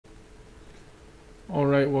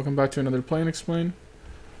Alright, welcome back to another Play and Explain.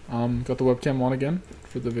 Got the webcam on again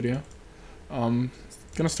for the video. Gonna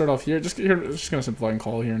start off here. Just gonna simplify and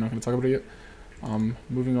call here. Not gonna talk about it yet.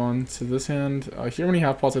 Moving on to this hand. Here when he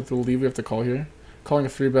half pots at the lead, we have to call here. Calling a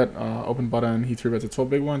 3-bet open button. He 3-bets at 12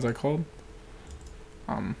 big ones. I called.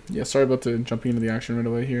 Yeah, sorry about the jumping into the action right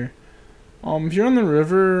away here. Here on the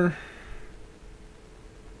river,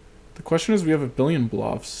 the question is we have a billion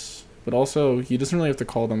bluffs. But also, he doesn't really have to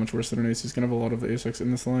call that much worse than an ace. He's going to have a lot of ace-x in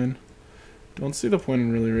this line. Don't see the point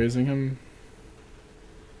in really raising him.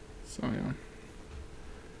 So,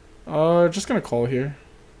 yeah. Just going to call here.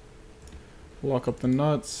 Lock up the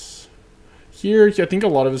nuts. Here, I think a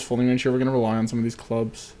lot of his folding range here, we're going to rely on some of these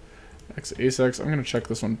clubs. X, ace-x. I'm going to check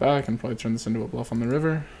this one back and probably turn this into a bluff on the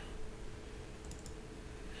river.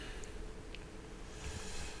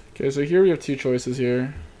 Okay, so here we have two choices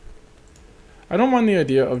here. I don't mind the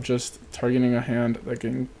idea of just targeting a hand that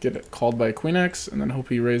can get called by Queen X and then hope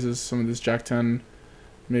he raises some of this Jack 10,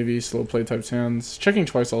 maybe slow play types hands. Checking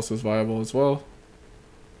twice also is viable as well.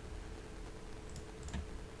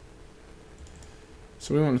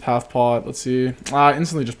 So we went with half pot. Let's see.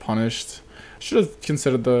 Instantly just punished. Should have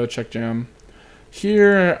considered the check jam.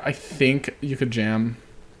 Here, I think you could jam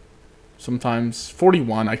sometimes.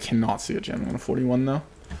 41, I cannot see it jamming on a 41 though.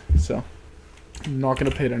 So, I'm not going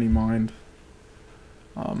to pay it any mind.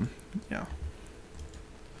 Yeah.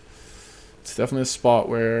 It's definitely a spot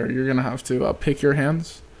where you're going to have to pick your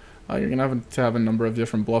hands. You're going to have a number of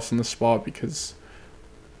different bluffs in this spot because,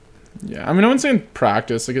 yeah, I mean, I wouldn't say in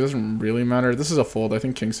practice, like, it doesn't really matter. This is a fold. I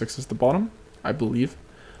think King 6 is the bottom, I believe.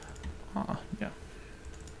 Yeah.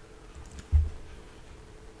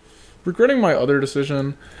 Regretting my other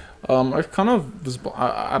decision, I kind of was,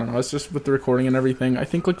 I don't know, it's just with the recording and everything. I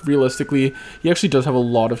think, like, realistically, he actually does have a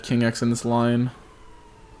lot of King X in this line.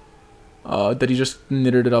 That he just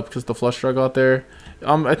knitted it up because the flush draw got there.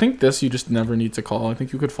 I think this you just never need to call. I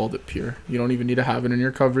think you could fold it pure. You don't even need to have it in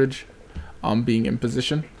your coverage, being in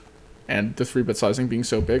position, and the 3-bet sizing being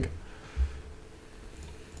so big.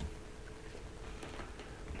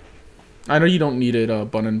 I know you don't need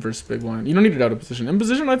it button versus big blind. You don't need it out of position. In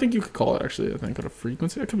position, I think you could call it actually. I think at a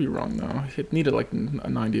frequency. I could be wrong though. It needed like a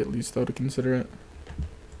 90 at least though to consider it.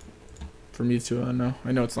 For me to know.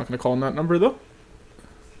 I know it's not going to call in that number though.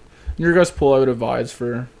 Your guys' pull, I would advise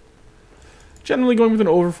for generally going with an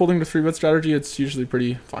overfolding to 3-bet strategy. It's usually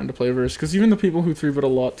pretty fine to play versus, because even the people who 3-bet a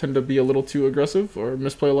lot tend to be a little too aggressive or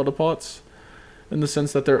misplay a lot of pots in the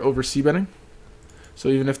sense that they're over c-betting. So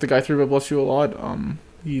even if the guy 3-bet bluffs you a lot,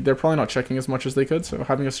 they're probably not checking as much as they could. So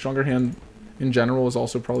having a stronger hand in general is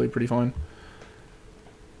also probably pretty fine.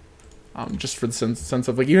 Just for the sense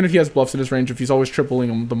of, like, even if he has bluffs in his range, if he's always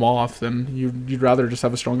tripling them off, then you'd rather just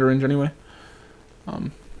have a stronger range anyway.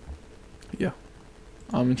 Yeah.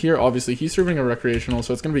 And here, obviously, he's serving a recreational,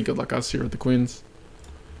 so it's going to be good luck us here with the queens.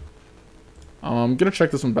 I'm going to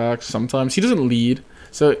check this one back sometimes. He doesn't lead.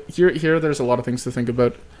 So here, there's a lot of things to think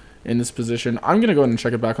about in this position. I'm going to go ahead and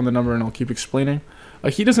check it back on the number, and I'll keep explaining.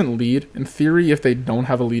 He doesn't lead. In theory, if they don't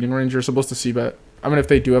have a leading range, you're supposed to c-bet. I mean, if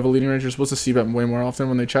they do have a leading range, you're supposed to c-bet way more often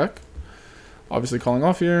when they check. Obviously, calling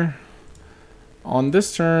off here. On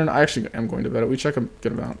this turn, I actually am going to bet it. We check a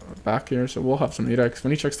good amount back here, so we'll have some 8x. When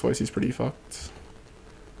he checks twice, he's pretty fucked.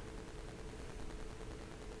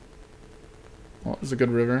 Well, it's a good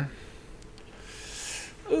river.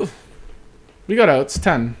 Ooh. We got outs.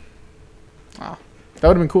 10. That would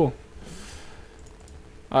have been cool.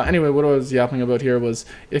 Anyway, what I was yapping about here was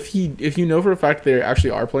if you know for a fact they actually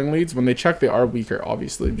are playing leads, when they check, they are weaker,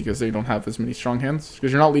 obviously, because they don't have as many strong hands.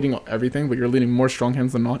 Because you're not leading everything, but you're leading more strong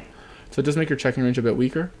hands than not. So it does make your checking range a bit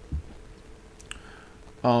weaker.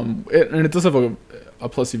 And it does have a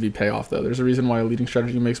plus EV payoff though. There's a reason why a leading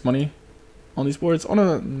strategy makes money on these boards.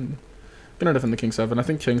 Gonna defend the King 7. I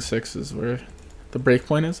think King 6 is where the break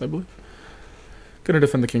point is, I believe. Gonna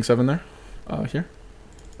defend the King 7 there. Here.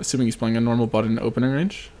 Assuming he's playing a normal button opening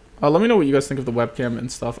range. Let me know what you guys think of the webcam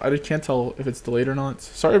and stuff. I just can't tell if it's delayed or not.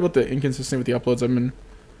 Sorry about the inconsistency with the uploads. I've been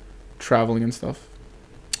traveling and stuff.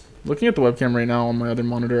 Looking at the webcam right now on my other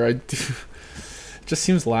monitor, it just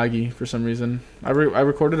seems laggy for some reason. I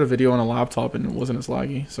recorded a video on a laptop and it wasn't as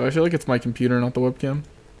laggy. So I feel like it's my computer, not the webcam.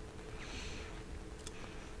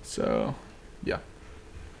 So, yeah.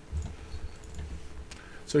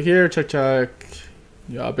 So here, check.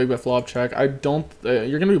 Yeah, big bet flop check. I don't,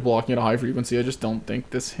 you're going to be blocking at a high frequency. I just don't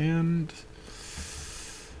think this hand.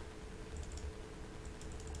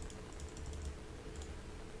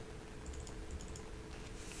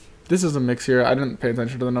 This is a mix here. I didn't pay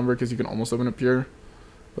attention to the number because you can almost open it pure.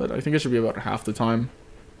 But I think it should be about half the time.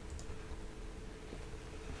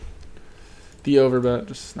 The overbet,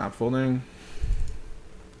 just snap folding.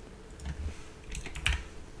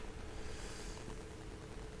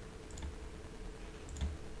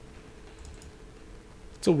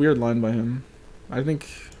 It's a weird line by him. I think,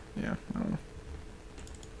 yeah, I don't know.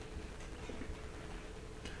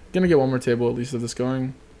 Gonna get one more table at least of this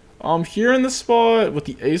going. Here in this spot, with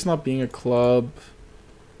the ace not being a club,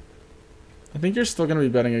 I think you're still gonna be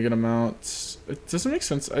betting a good amount. It doesn't make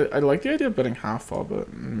sense. I like the idea of betting half fall,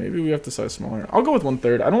 but maybe we have to size smaller. I'll go with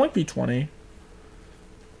 1/3. I don't like B20.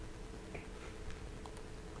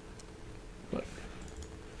 But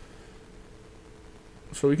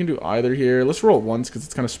so we can do either here. Let's roll it once because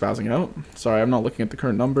it's kind of spazzing out. Sorry, I'm not looking at the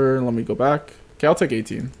current number. Let me go back. Okay, I'll take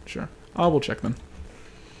 18. Sure. We'll check then.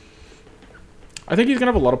 I think he's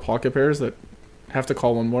gonna have a lot of pocket pairs that have to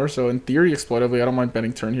call one more. So in theory, exploitively, I don't mind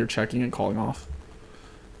betting turn here, checking and calling off,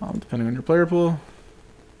 depending on your player pool.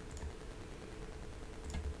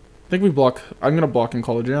 I think we block. I'm gonna block and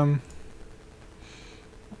call a jam.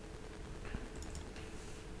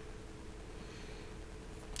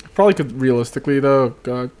 Probably could realistically though.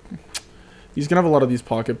 He's gonna have a lot of these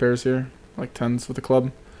pocket pairs here, like 10s with the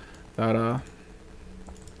club. That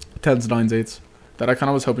 10s, 9s, 8s. That I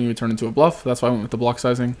kind of was hoping would turn into a bluff. That's why I went with the block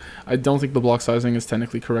sizing. I don't think the block sizing is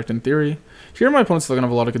technically correct in theory. Here, my opponent's still gonna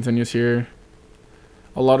have a lot of continues here.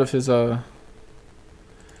 A lot of his even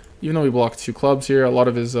though we blocked 2 clubs here, a lot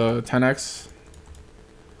of his 10x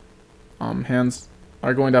hands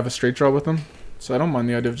are going to have a straight draw with them. So I don't mind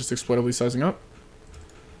the idea of just exploitively sizing up.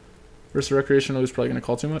 Versus recreational, he's probably gonna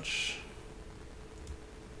call too much.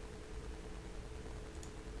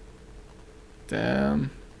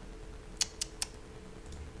 Damn.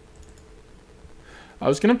 I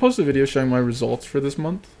was going to post a video showing my results for this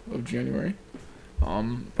month of January,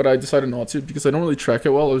 but I decided not to because I don't really track it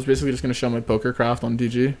well. I was basically just going to show my poker craft on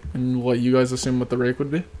DG and let you guys assume what the rake would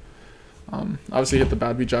be. Obviously hit the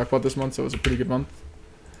bad beat jackpot this month, so it was a pretty good month.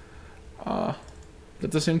 At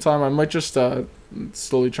the same time, I might just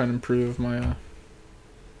slowly try and improve my...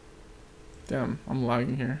 Damn, I'm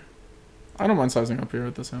lagging here. I don't mind sizing up here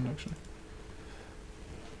with this hand, actually.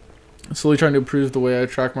 Slowly trying to improve the way I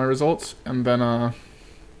track my results, and then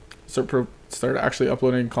start actually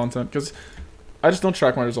uploading content, because I just don't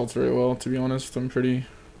track my results very well, to be honest. I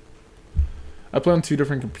play on 2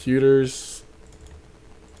 different computers,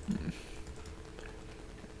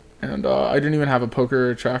 and I didn't even have a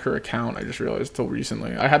poker tracker account. I just realized till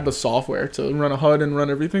recently. I had the software to run a HUD and run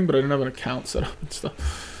everything, but I didn't have an account set up and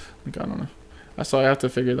stuff. Like, I don't know. So I have to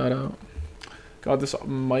figure that out. God, this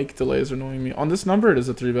mic delay is annoying me. On this number, it is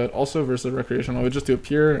a 3-bet. Also versus recreational, I would just do a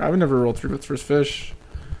pure. I would never roll 3-bets versus fish.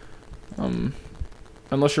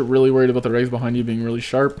 Unless you're really worried about the regs behind you being really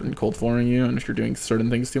sharp and cold flooring you, and if you're doing certain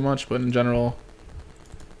things too much. But in general,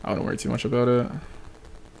 I wouldn't worry too much about it.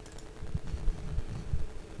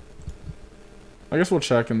 I guess we'll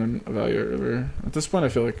check and then evaluate river. At this point, I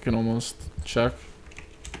feel like I can almost check.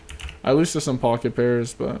 I lose to some pocket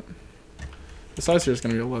pairs, but the size here is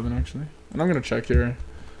going to be 11, actually. And I'm going to check here.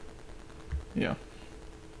 Yeah.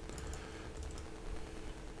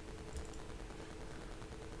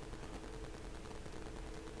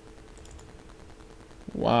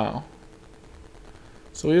 Wow.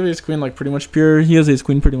 So we have ace queen like pretty much pure. He has ace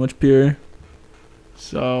queen pretty much pure.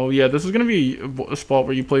 So yeah, this is going to be a spot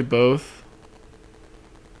where you play both.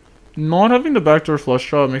 Not having the backdoor flush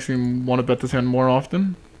draw makes me want to bet this hand more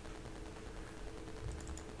often.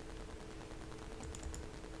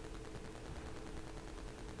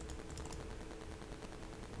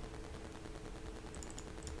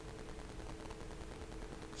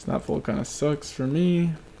 Snap fold kind of sucks for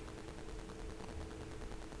me.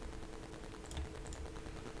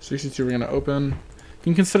 62 we're going to open. You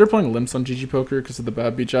can consider playing limps on GGPoker because of the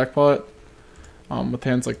bad beat jackpot. With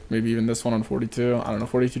hands like maybe even this one on 42. I don't know,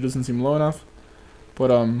 42 doesn't seem low enough. But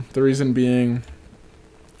the reason being,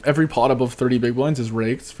 every pot above 30 big blinds is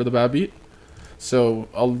raked for the bad beat. So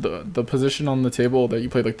the position on the table that you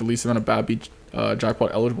play like the least amount of bad beat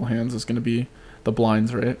jackpot eligible hands is going to be the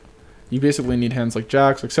blinds, right? You basically need hands like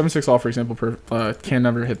jacks, like 7-6 off, for example, can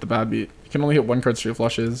never hit the bad beat. You can only hit 1-card straight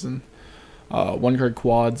flushes and 1-card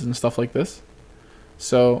quads and stuff like this.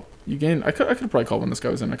 So you gain. I could have probably called when this guy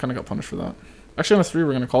was in. I kind of got punished for that. Actually, on a 3,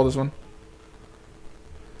 we're gonna call this one.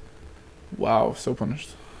 Wow, so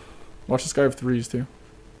punished. Watch this guy have 3s too.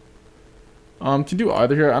 Can do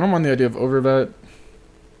either here. I don't mind the idea of overbet.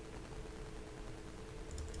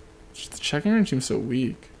 Just the checking range seems so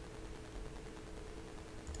weak.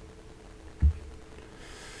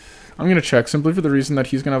 I'm going to check simply for the reason that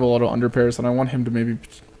he's going to have a lot of underpairs and I want him to maybe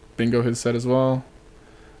bingo his set as well.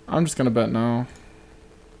 I'm just going to bet now.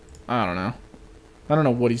 I don't know. I don't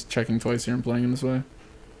know what he's checking twice here and playing in this way.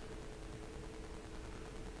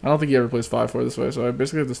 I don't think he ever plays 5-4 this way, so I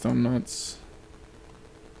basically have to stone nuts.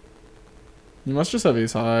 You must just have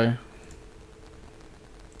ace high.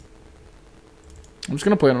 I'm just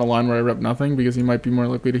gonna play on a line where I rep nothing because he might be more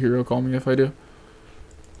likely to hero call me if I do.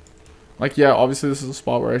 Like, yeah, obviously this is a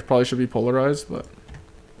spot where I probably should be polarized, but...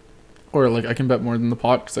 Or, like, I can bet more than the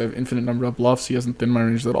pot because I have infinite number of bluffs. He hasn't thinned my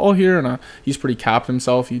range at all here, and he's pretty capped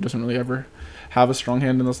himself. He doesn't really ever have a strong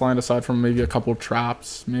hand in this line, aside from maybe a couple of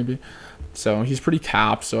traps, maybe. So, he's pretty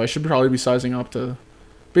capped, so I should probably be sizing up to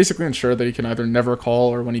basically ensure that he can either never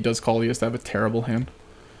call, or when he does call, he has to have a terrible hand.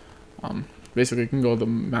 Basically, I can go the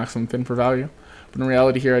maximum thin for value. But in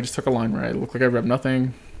reality here, I just took a line where I look like I rep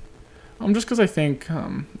nothing. Just because I think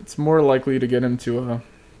it's more likely to get him to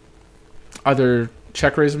either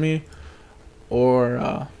check raise me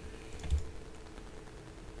or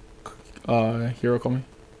hero call me.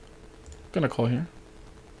 Gonna call here.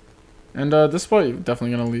 And this spot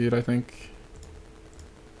definitely gonna lead, I think.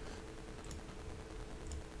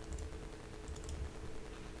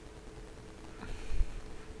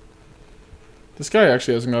 This guy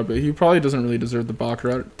actually hasn't got, but he probably doesn't really deserve the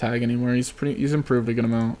baccarat tag anymore. He's improved a good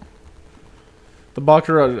amount. The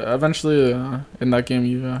baccarat eventually in that game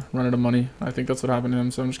you run out of money. I think that's what happened to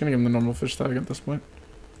him. So I'm just gonna give him the normal fish tag at this point.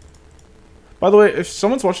 By the way, if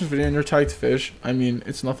someone's watching this video and you're tagged fish, I mean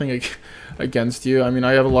it's nothing against you. I mean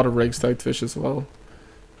I have a lot of regs tagged fish as well.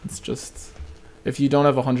 It's just if you don't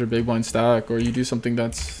have 100 big blind stack or you do something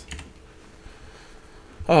that's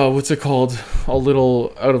what's it called, a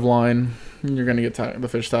little out of line, you're gonna get the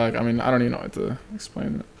fish tag. I mean, I don't even know how to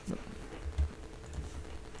explain it. But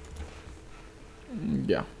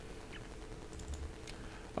yeah.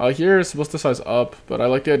 Here is supposed to size up, but I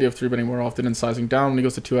like the idea of 3-betting more often and sizing down when he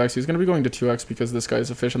goes to 2x. He's gonna be going to 2x because this guy is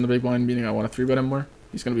a fish on the big blind, meaning I want to 3-bet him more.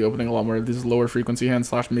 He's gonna be opening a lot more of these lower frequency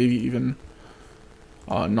hands / maybe even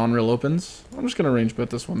non-real opens. I'm just gonna range bet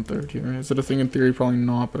this 1/3 here. Is it a thing in theory? Probably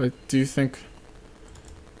not, but I do think.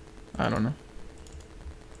 I don't know.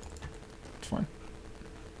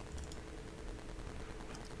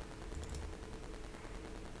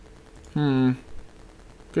 Fine.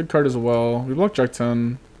 Good card as well. We block Jack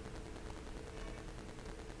 10.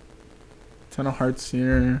 10 of hearts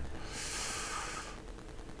here.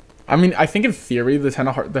 I mean, I think in theory the 10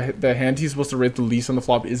 of hearts, the hand he's supposed to raise the least on the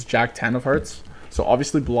flop is Jack 10 of hearts. So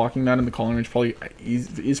obviously blocking that in the calling range probably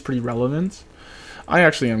is pretty relevant. I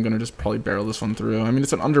actually am going to just probably barrel this one through. I mean,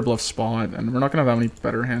 it's an underbluff spot, and we're not going to have any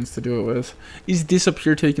better hands to do it with. Is this a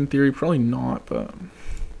pure take in theory? Probably not, but...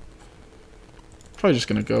 Probably just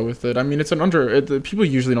going to go with it. I mean, it's an people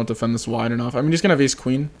usually don't defend this wide enough. I mean, he's going to have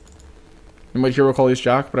ace-queen. He might hero call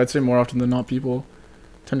ace-jack, but I'd say more often than not, people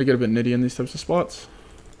tend to get a bit nitty in these types of spots.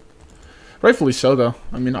 Rightfully so, though.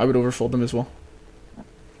 I mean, I would overfold them as well.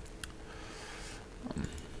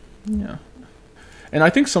 Yeah. And I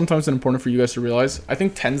think sometimes it's important for you guys to realize, I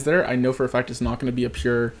think 10s there, I know for a fact it's not going to be a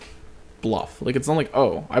pure bluff. Like, it's not like,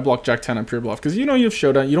 oh, I block Jack 10 on pure bluff. Because you know you have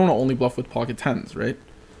showdown, you don't only bluff with pocket 10s, right?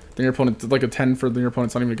 Then your opponent, like a 10 for your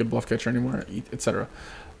opponent's not even a good bluff catcher anymore, etc.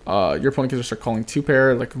 Your opponent can just start calling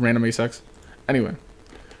 2-pair, like random ace-x. Anyway.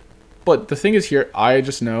 But the thing is here, I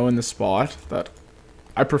just know in this spot that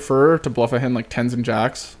I prefer to bluff a hand like 10s and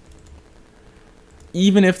jacks.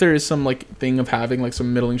 Even if there is some like thing of having like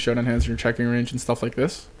some middling showdown hands in your checking range and stuff like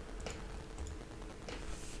this.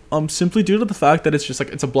 Simply due to the fact that it's just like,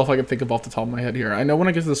 it's a bluff I can think of off the top of my head here. I know when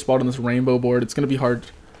I get to the spot on this rainbow board, it's going to be hard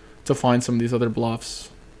to find some of these other bluffs.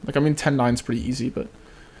 Like, I mean, 10-9 is pretty easy, but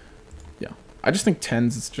yeah. I just think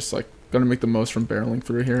 10s is just like going to make the most from barreling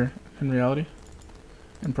through here in reality.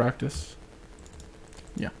 In practice.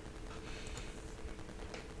 Yeah.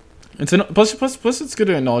 Plus it's good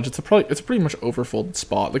to acknowledge it's a pretty much overfolded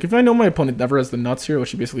spot. Like if I know my opponent never has the nuts here, which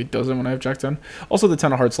he basically doesn't when I have Jack 10. Also the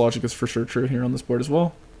 10 of hearts logic is for sure true here on this board as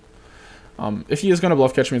well. If he is gonna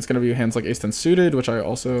bluff catch me, it's gonna be hands like ace 10 suited, which I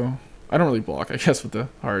don't really block, I guess, with the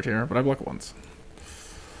heart here, but I block it once.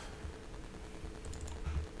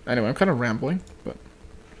 Anyway, I'm kind of rambling, but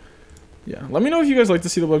yeah. Let me know if you guys like to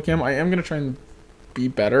see the webcam. I am gonna try and be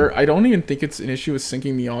better. I don't even think it's an issue with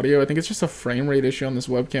syncing the audio. I think it's just a frame rate issue on this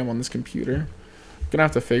webcam on this computer. I'm gonna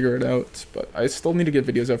have to figure it out, but I still need to get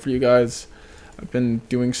videos out for you guys. I've been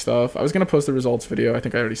doing stuff. I was gonna post the results video. I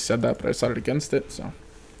think I already said that, but I decided against it, so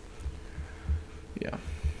yeah.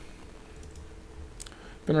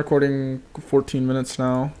 Been recording 14 minutes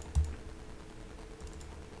now.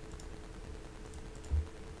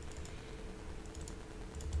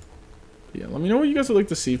 Yeah, let me know what you guys would like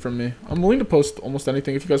to see from me. I'm willing to post almost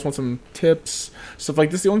anything. If you guys want some tips, stuff like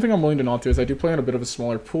this, the only thing I'm willing to not do is I do play on a bit of a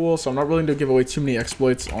smaller pool, so I'm not willing to give away too many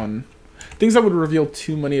exploits on things that would reveal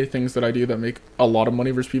too many things that I do that make a lot of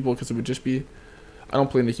money versus people, because it would just be, I don't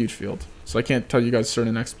play in a huge field. So I can't tell you guys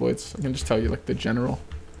certain exploits. I can just tell you like the general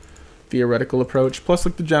theoretical approach, plus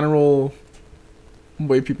like the general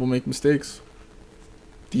way people make mistakes.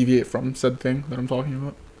 deviate from said thing that I'm talking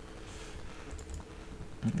about.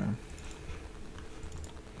 Okay.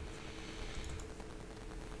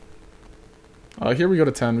 Here we go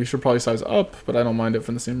to 10. We should probably size up, but I don't mind it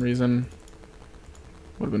for the same reason.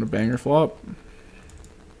 Would have been a banger flop.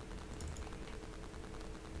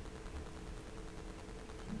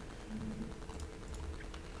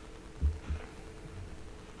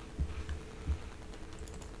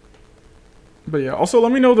 But yeah, also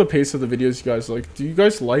let me know the pace of the videos you guys like. Do you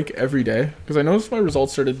guys like every day? Because I noticed my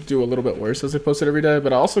results started to do a little bit worse as I posted every day,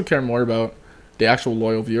 but I also care more about the actual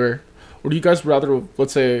loyal viewer. Or do you guys rather,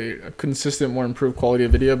 let's say, a consistent, more improved quality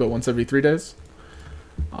of video, but once every 3 days?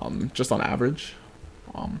 Just on average.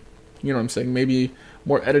 You know what I'm saying? Maybe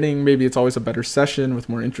more editing, maybe it's always a better session with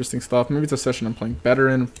more interesting stuff. Maybe it's a session I'm playing better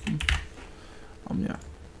in. Yeah.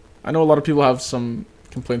 I know a lot of people have some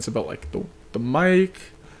complaints about like the mic,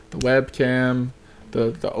 the webcam,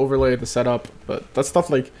 the overlay, the setup, but that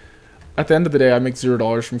stuff, like, at the end of the day, I make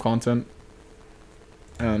 $0 from content,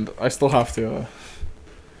 and I still have to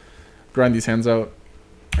grind these hands out,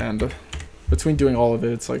 and between doing all of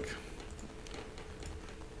it, it's like,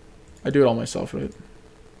 I do it all myself, right?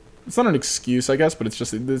 It's not an excuse, I guess, but it's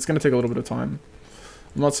just, it's going to take a little bit of time.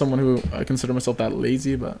 I'm not someone who I consider myself that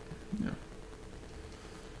lazy, but, yeah.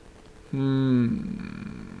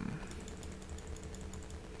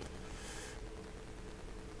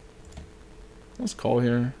 Let's call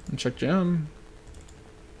here and check jam.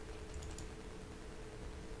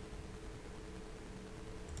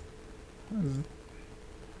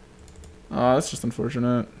 That's just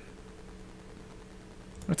unfortunate.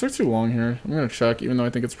 It took too long here. I'm gonna check, even though I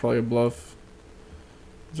think it's probably a bluff.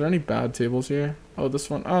 Is there any bad tables here? Oh, this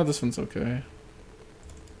one. Oh, this one's okay.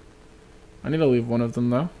 I need to leave one of them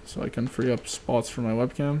though, so I can free up spots for my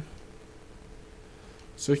webcam.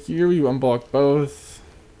 So here you unblock both.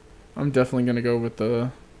 I'm definitely gonna go with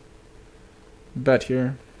the bet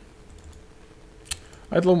here.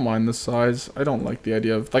 I don't mind this size. I don't like the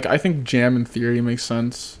idea of, like, I think jam in theory makes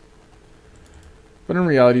sense. But in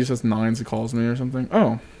reality, he just has 9s, it calls me or something.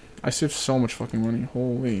 Oh, I saved so much fucking money.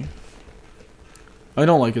 Holy. I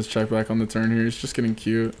don't like his check back on the turn here. He's just getting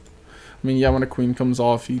cute. I mean, yeah, when a queen comes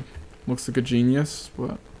off, he looks like a genius,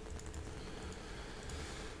 but...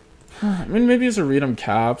 I mean, maybe as a read, I'm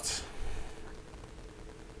capped.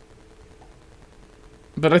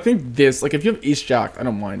 But I think this, like, if you have ace-jack, I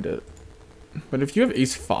don't mind it. But if you have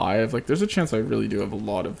ace-5, like, there's a chance I really do have a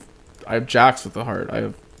lot of... I have jacks with the heart. I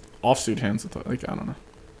have offsuit hands with the... Like, I don't know.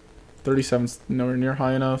 37's nowhere near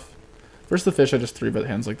high enough. Versus the fish, I just 3-bet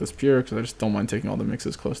hands like this pure, because I just don't mind taking all the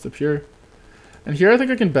mixes close to pure. And here, I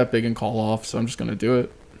think I can bet big and call off, so I'm just going to do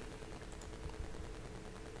it.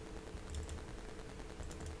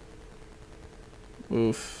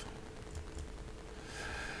 Oof.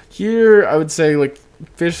 Here, I would say, like,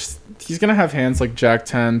 fish, he's going to have hands like jack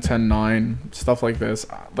 10, 10, 9, stuff like this.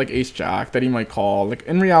 Like ace jack that he might call. Like,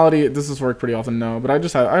 in reality, this has worked pretty often, no. But I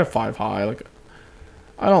have 5 high. Like,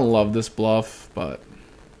 I don't love this bluff, but...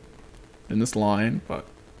 in this line, but...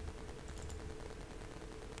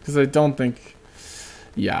 because I don't think...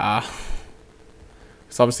 yeah.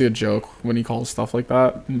 It's obviously a joke when he calls stuff like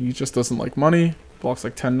that. And he just doesn't like money. Blocks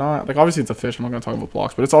like 10 not. Like, obviously it's a fish. I'm not going to talk about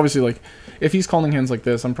blocks. But it's obviously like... if he's calling hands like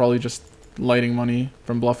this, I'm probably just lighting money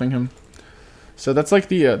from bluffing him. So that's like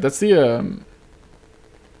the...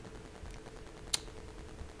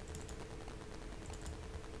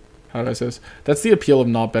 how do I say this? That's the appeal of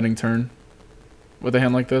not betting turn. With a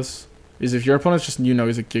hand like this. Is if your opponent's just, you know,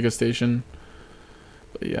 he's a giga station.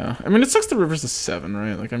 But yeah. I mean, it sucks the river's a 7,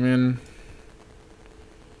 right? Like, I mean...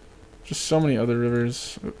 just so many other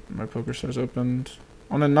rivers. Oh, my poker star's opened.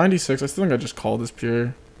 On a 96, I still think I just call this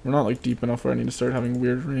pure. We're not, like, deep enough where I need to start having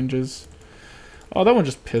weird ranges. Oh, that one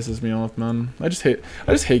just pisses me off, man. I just hate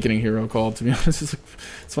getting hero called, to be honest.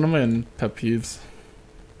 It's one of my pet peeves.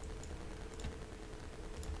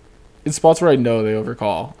 In spots where I know they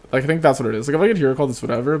overcall. Like, I think that's what it is. Like, if I get hero called, it's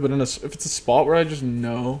whatever. But if it's a spot where I just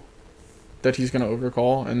know that he's going to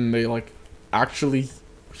overcall and they, like, actually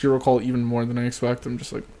hero call even more than I expect, I'm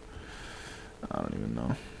just like, I don't even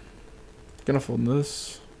know. Gonna fold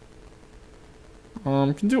this.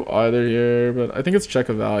 Can do either here, but I think it's check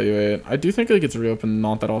evaluate. I do think like it's reopened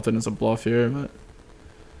not that often as a bluff here, but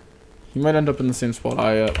he might end up in the same spot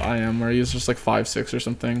I am, where he's just like 5-6 or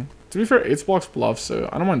something. To be fair, 8 blocks bluff, so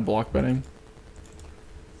I don't mind block betting.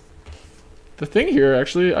 The thing here,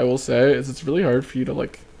 actually, I will say, is it's really hard for you to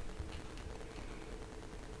like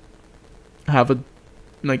have a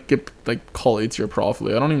get like call 8s here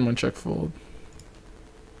properly. I don't even mind check fold.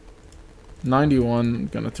 91, I'm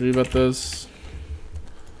gonna 3-bet this.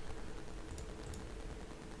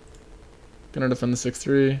 Gonna defend the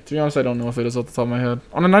 6-3. To be honest, I don't know if it is off the top of my head.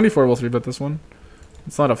 On a 94, we'll 3-bet this one.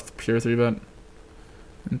 It's not a pure 3-bet,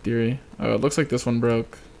 in theory. Oh, it looks like this one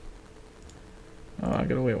broke. I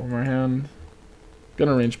gotta wait one more hand.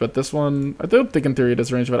 Gonna range bet this one. I don't think in theory it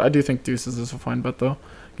is range bet. I do think deuces is a fine bet though.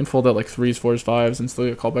 You can fold out like 3s, 4s, 5s and still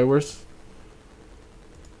get called by worse.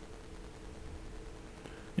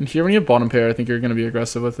 And here when you have bottom pair, I think you're gonna be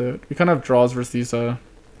aggressive with it. We kind of have draws versus these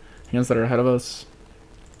hands that are ahead of us.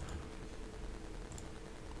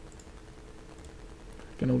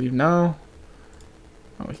 Gonna leave now.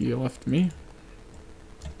 Oh, he left me.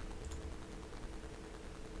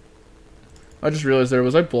 I just realized there,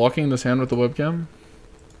 was I blocking this hand with the webcam?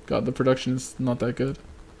 God, the production is not that good.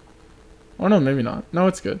 Oh no, maybe not. No,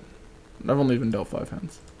 it's good. I've only even dealt 5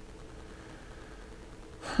 hands.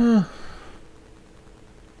 Huh.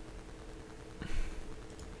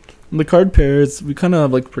 The card pairs, we kind of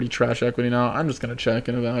have like pretty trash equity now. I'm just going to check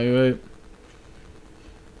and evaluate.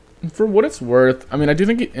 For what it's worth, I mean, I do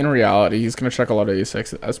think in reality, he's going to check a lot of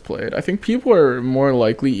ace-x as played. I think people are more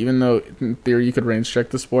likely, even though in theory you could range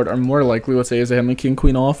check the sport, are more likely, let's say, as a hand like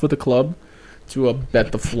king-queen off with a club, to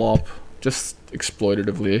bet the flop, just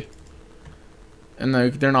exploitatively. And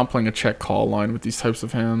they're not playing a check-call line with these types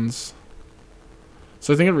of hands.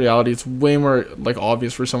 So I think in reality, it's way more like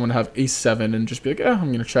obvious for someone to have ace-7 and just be like, yeah,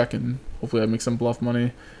 I'm going to check and hopefully I make some bluff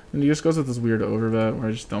money. And he just goes with this weird overbet where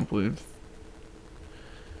I just don't believe.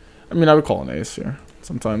 I mean, I would call an ace here.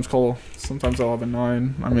 Sometimes I'll have a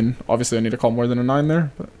 9. I mean, obviously I need to call more than a 9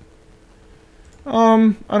 there, but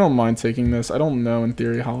I don't mind taking this. I don't know in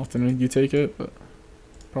theory how often you take it, but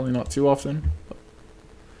probably not too often.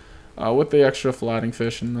 But, with the extra flatting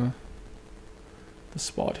fish in the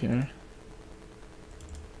spot here,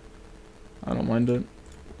 I don't mind it.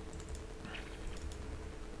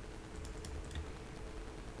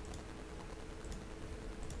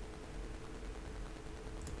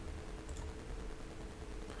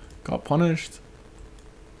 Got punished.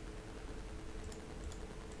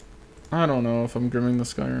 I don't know if I'm grimming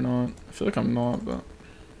this guy or not. I feel like I'm not, but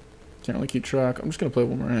can't really keep track. I'm just gonna play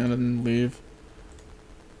one more hand and then leave.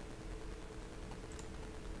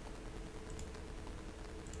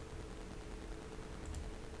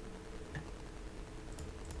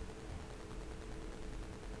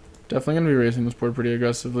 Definitely gonna be raising this board pretty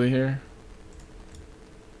aggressively here.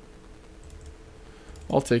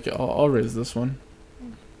 I'll take it. I'll raise this one.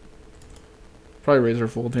 Probably raise or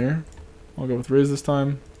fold here. I'll go with raise this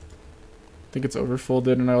time. I think it's over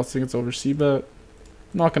folded, and I also think it's over c-bet.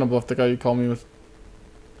 I'm not gonna bluff the guy you called me with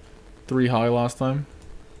 3 high last time.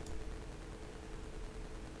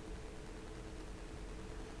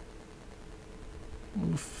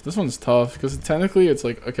 Oof, this one's tough because technically it's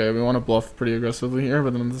like, okay, we want to bluff pretty aggressively here,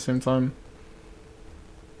 but then at the same time,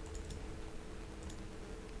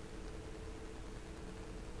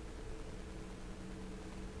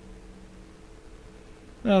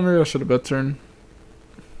 yeah, maybe I should have bet turn.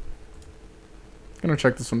 Gonna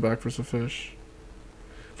check this one back for some fish.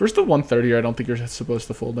 First to 130 here, I don't think you're supposed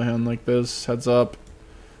to fold a hand like this. Heads up.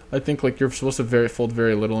 I think like you're supposed to fold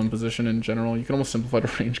very little in position in general. You can almost simplify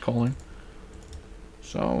to range calling.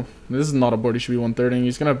 So this is not a board he should be 130.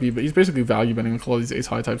 He's basically value betting with all these ace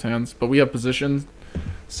high types hands. But we have positions,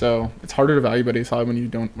 so it's harder to value bet ace high when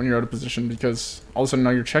you're out of position, because all of a sudden now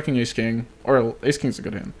you're checking ace king, or ace king's a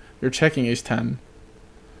good hand. You're checking ace 10.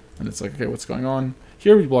 And it's like, okay, what's going on?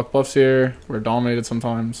 Here we block bluffs here. We're dominated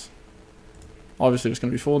sometimes. Obviously just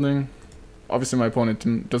gonna be folding. Obviously my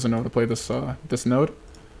opponent doesn't know how to play this this node.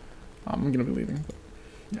 I'm gonna be leaving, but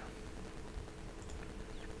yeah.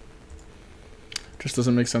 Just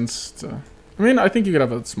doesn't make sense to, I mean, I think you could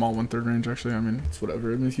have a small 1/3 range actually. I mean, it's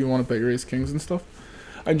whatever. I mean, if you want to bet your ace kings and stuff.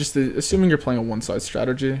 I'm just assuming you're playing a one-side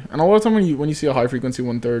strategy, and a lot of time when you see a high frequency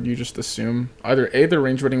 1/3, you just assume either A, they're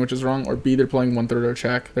range betting, which is wrong, or B, they're playing 1/3 or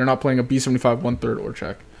check. They're not playing a B75 1/3 or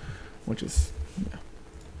check, which is, yeah.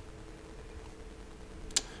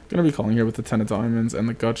 Gonna be calling here with the 10 of diamonds and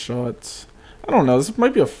the gut shots. I don't know, this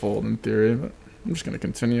might be a fold in theory, but I'm just gonna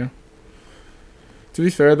continue. To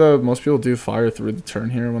be fair though, most people do fire through the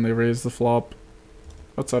turn here when they raise the flop.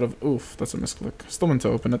 Outside of, oof, that's a misclick. Still meant to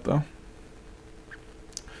open it though.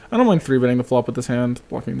 I don't mind 3-betting the flop with this hand,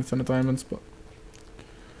 blocking the 10 of diamonds, but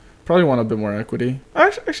probably want a bit more equity.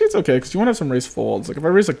 Actually it's okay, because you want to have some raise folds. Like, if I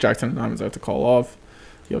raise like jack 10 of diamonds, I have to call off.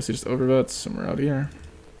 He obviously just overbets somewhere out here.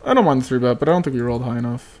 I don't mind the 3-bet, but I don't think we rolled high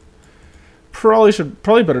enough. Probably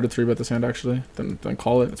better to 3-bet this hand, actually, than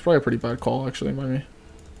call it. It's probably a pretty bad call, actually, by me.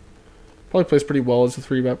 Probably plays pretty well as a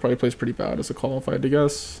 3-bet, probably plays pretty bad as a call, if I had to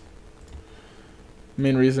guess.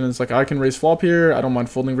 Main reason is, like, I can raise flop here, I don't mind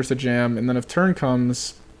folding versus a jam, and then if turn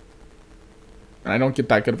comes, and I don't get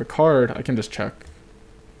that good of a card, I can just check.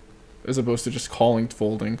 As opposed to just calling,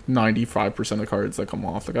 folding 95% of cards that come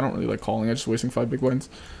off. Like, I don't really like calling, I'm just wasting 5 big blinds.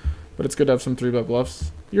 But it's good to have some 3-bet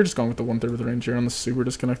bluffs. You're just going with the 1/3 of the range here on the super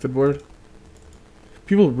disconnected board.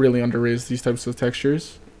 People really underraise these types of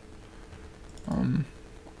textures.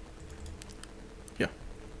 Yeah.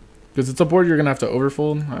 Because it's a board you're going to have to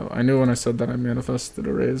overfold. I knew when I said that I manifested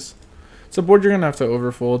a raise. It's a board you're going to have to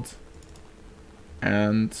overfold.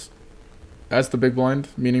 And as the big blind,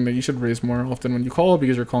 meaning that you should raise more often when you call,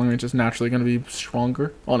 because your calling range is naturally going to be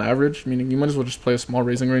stronger on average, meaning you might as well just play a small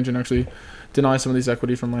raising range and actually deny some of these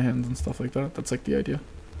equity from my hands and stuff like that. That's like the idea.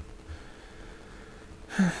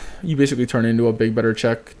 You basically turn into a big, better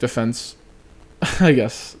check defense, I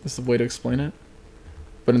guess is the way to explain it.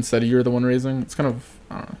 But instead you're the one raising, it's kind of,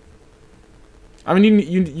 I don't know. I mean,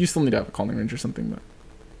 you still need to have a calling range or something, but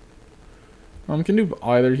can do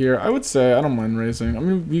either here. I would say I don't mind raising. I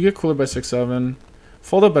mean, you get cooler by 6-7,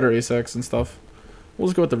 fold up better ace-x and stuff. We'll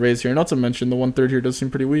just go with the raise here. Not to mention the 1/3 here does seem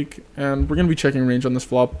pretty weak, and we're gonna be checking range on this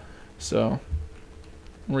flop, so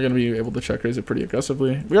we're gonna be able to check raise it pretty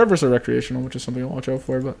aggressively. We are versus a recreational, which is something to watch out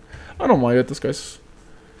for, but I don't mind it. This guy's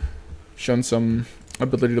shown some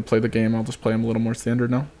ability to play the game. I'll just play him a little more standard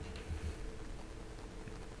now.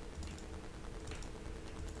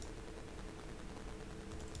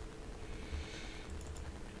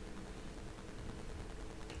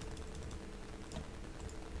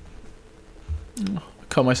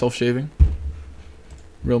 Cut myself shaving.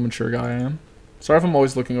 Real mature guy I am. Sorry if I'm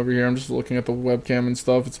always looking over here. I'm just looking at the webcam and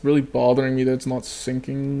stuff. It's really bothering me that it's not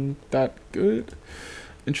syncing that good.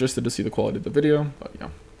 Interested to see the quality of the video, but yeah.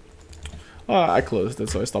 I closed it,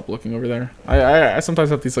 so I stopped looking over there. I sometimes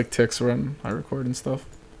have these like ticks when I record and stuff.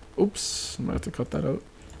 Oops, I might have to cut that out.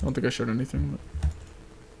 I don't think I showed anything,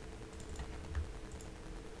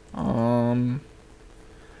 but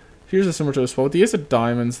here's a similar to a spot. With the ace of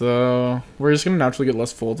diamonds, though, we're just going to naturally get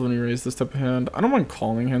less folds when we raise this type of hand. I don't mind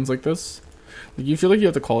calling hands like this. Like, you feel like you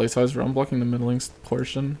have to call ace highs around blocking the middling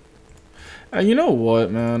portion. And you know what,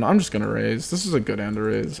 man? I'm just going to raise. This is a good hand to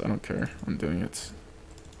raise. I don't care. I'm doing it.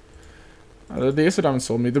 The ace of diamonds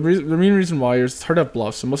sold me. The main reason why is it's hard to have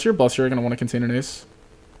bluffs. So most of your bluffs here are going to want to contain an ace.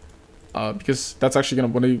 Because that's actually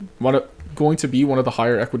going to be one of the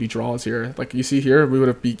higher equity draws here. Like you see here, we would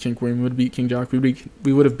have beat king queen, we would have beat king jack, we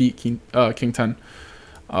would have beat king 10.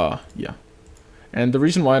 Yeah. And the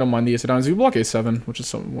reason why I don't mind the ace of diamonds, we block a7, which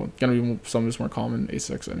is going to be some of his more common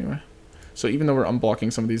a6 anyway. So even though we're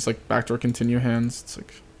unblocking some of these like backdoor continue hands, it's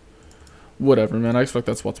like whatever, man. I expect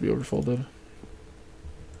that spot to be overfolded.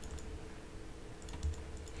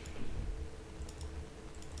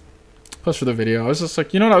 Plus for the video, I was just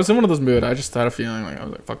like, you know what, I was in one of those moods. I just had a feeling like, I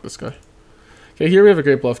was like, fuck this guy. Okay, here we have a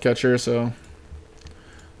great bluff catcher, so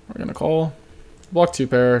we're gonna call. Block 2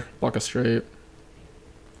 pair, block a straight.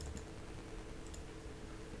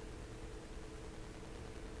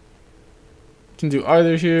 Can do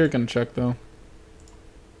either here, gonna check though.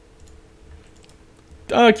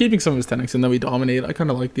 Keeping some of his 10x and then we dominate. I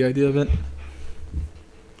kinda like the idea of it.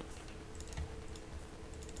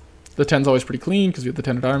 The 10's always pretty clean because we have the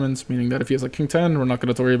 10 of diamonds, meaning that if he has like king 10, we're not going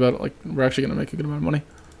to have to worry about it. Like, we're actually going to make a good amount of money.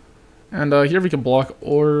 And here we can block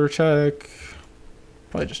or check.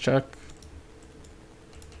 Probably just check.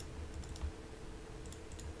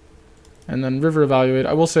 And then river evaluate.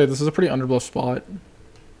 I will say this is a pretty underbluff spot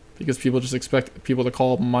because people just expect people to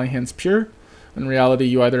call my hands pure. In reality,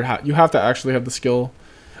 you have to actually have the skill,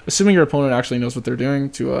 assuming your opponent actually knows what they're doing,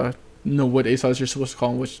 to know what ace size you're supposed to call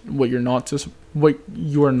and what you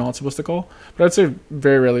are not supposed to call. But I'd say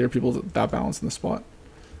very rarely are people that balanced in the spot.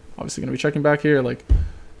 Obviously gonna be checking back here, like,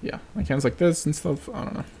 yeah, like hands like this and stuff. I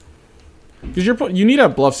don't know, because you need to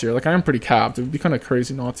have bluffs here. Like, I am pretty capped. It would be kind of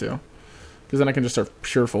crazy not to, because then I can just start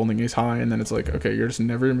pure folding ace high, and then it's like, okay, you're just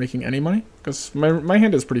never making any money, because my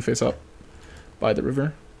hand is pretty face up by the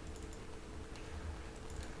river.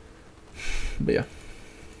 But yeah.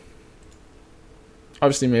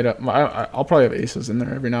 Obviously made up. I'll probably have aces in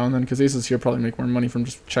there every now and then, because aces here probably make more money from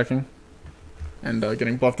just checking and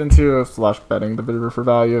getting bluffed into / betting the river for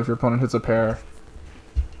value if your opponent hits a pair.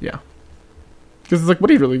 Yeah, because it's like, what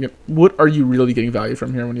are you really getting value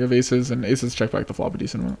from here when you have aces, and aces check back the flop a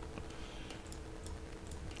decent amount.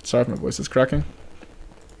 Sorry if my voice is cracking.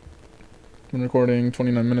 I'm recording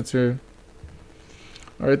 29 minutes here.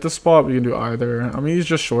 All right, this spot we can do either. I mean, he's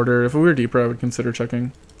just shorter. If we were deeper, I would consider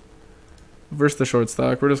checking. Versus the short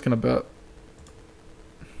stack, we're just gonna bet.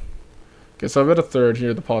 Okay, so I bet a third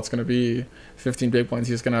here. The pot's gonna be 15 big blinds.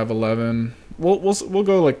 He's gonna have 11. We'll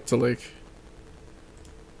go like to like.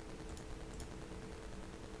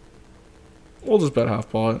 We'll just bet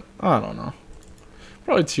half pot. I don't know.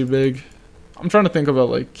 Probably too big. I'm trying to think about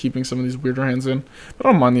like keeping some of these weirder hands in, but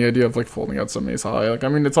I don't mind the idea of like folding out some ace high. Like I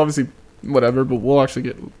mean, it's obviously whatever, but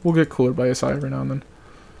we'll get cooler by ace high every now and then.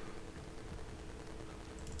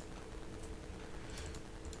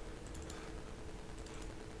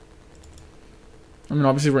 I mean,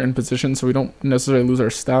 obviously we're in position, so we don't necessarily lose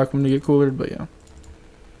our stack when we get cooler, but yeah.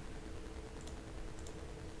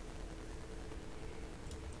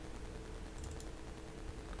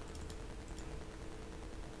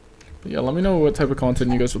 But yeah, let me know what type of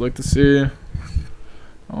content you guys would like to see.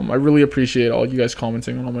 I really appreciate all you guys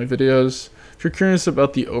commenting on all my videos. If you're curious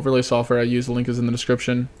about the overlay software I use, the link is in the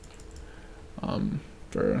description.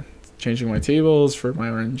 For changing my tables, for my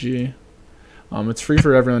RNG. It's free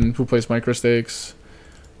for everyone who plays micro stakes.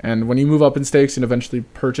 And when you move up in stakes and eventually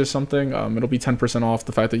purchase something, it'll be 10% off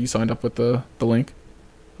the fact that you signed up with the link.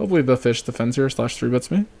 Hopefully the fish defends here, / 3-bets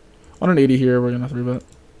me. On an 80 here, we're going to 3-bet.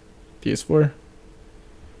 The ace 4.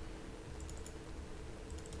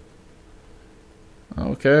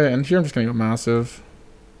 Okay, and here I'm just going to go massive.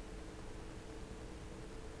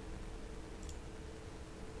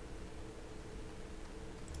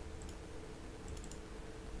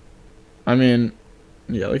 I mean,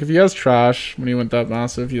 yeah, like if he has trash, when he went that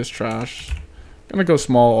massive, he has trash. I'm going to go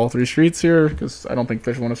small all 3 streets here, because I don't think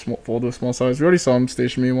fish want to fold to a small size. We already saw him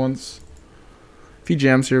station me once. If he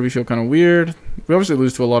jams here, we feel kind of weird. We obviously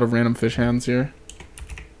lose to a lot of random fish hands here.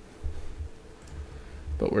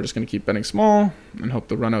 But we're just going to keep betting small and hope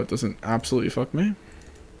the run out doesn't absolutely fuck me.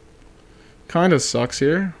 Kind of sucks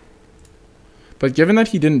here. But given that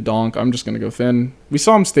he didn't donk, I'm just going to go thin. We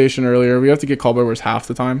saw him station earlier. We have to get call by worse half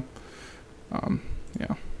the time.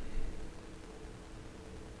 Yeah.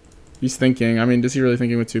 He's thinking. I mean, is he really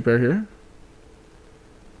thinking with 2 pair here?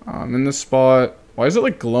 In this spot. Why is it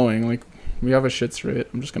like glowing? Like, we have a shit straight.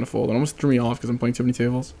 I'm just going to fold. It almost threw me off because I'm playing too many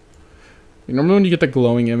tables. Normally when you get the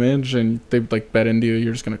glowing image and they like bet into you,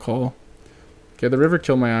 you're just going to call. Okay, the river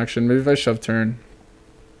killed my action. Maybe if I shove turn.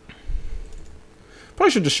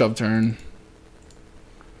 Probably should just shove turn.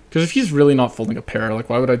 Because if he's really not folding a pair, like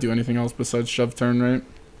why would I do anything else besides shove turn, right?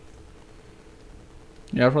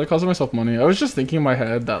 Yeah, I probably costed myself money. I was just thinking in my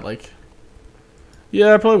head that like,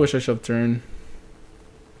 yeah, I probably wish I shoved turn.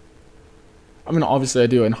 I mean, obviously I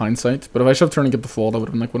do in hindsight, but if I shoved turn and get the fold, I would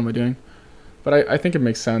have been like, what am I doing? But I think it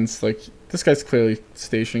makes sense. Like, this guy's clearly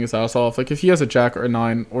stationing his ass off. Like, if he has a jack or a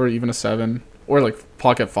 9 or even a 7 or, like,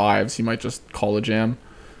 pocket 5s, he might just call a jam.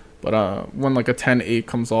 But when, like, a 10-8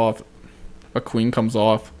 comes off, a queen comes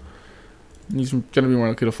off, he's going to be more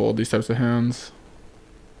likely to fold these types of hands.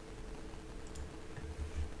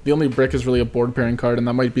 The only brick is really a board pairing card, and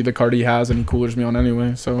that might be the card he has, and he coolers me on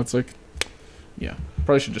anyway. So it's like, yeah,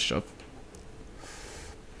 probably should just shove.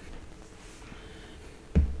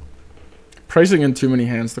 Pricing in too many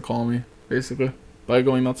hands to call me, basically, by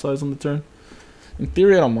going that size on the turn. In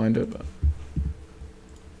theory, I don't mind it, but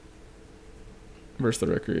versus the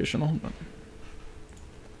recreational. But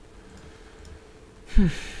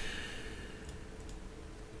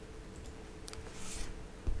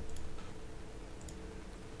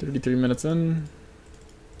 33 minutes in.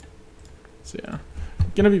 So yeah,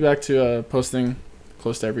 gonna be back to posting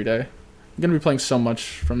close to every day. I'm gonna be playing so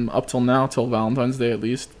much from up till now, till Valentine's Day at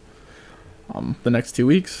least. The next 2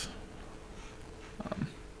 weeks.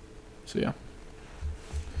 So yeah.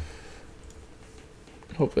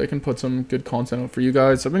 Hopefully I can put some good content out for you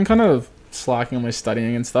guys. I've been kind of slacking on my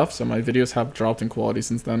studying and stuff, so my videos have dropped in quality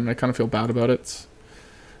since then, and I kind of feel bad about it.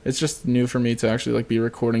 It's just new for me to actually like be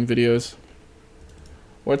recording videos.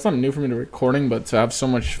 Well, it's not new for me to recording, but to have so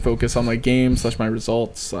much focus on my game / my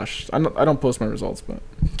results / I don't post my results, but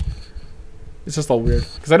it's just all weird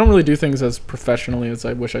because I don't really do things as professionally as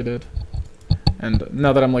I wish I did. And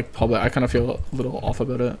now that I'm like public, I kind of feel a little off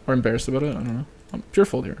about it or embarrassed about it. I don't know. I'm pure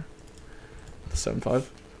fold here. The 7-5.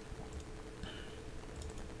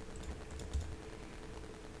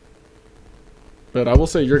 But I will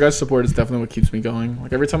say your guys' support is definitely what keeps me going.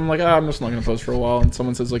 Like every time I'm like, I'm just not gonna post for a while, and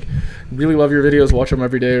someone says like, really love your videos, watch them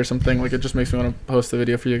every day or something. Like it just makes me want to post a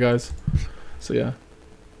video for you guys. So yeah,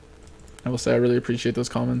 I will say I really appreciate those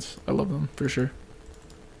comments. I love them for sure.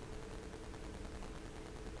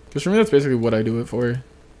 Because for me, that's basically what I do it for.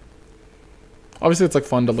 Obviously, it's like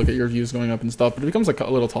fun to look at your views going up and stuff, but it becomes like a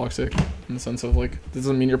little toxic in the sense of like, this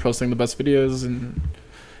doesn't mean you're posting the best videos and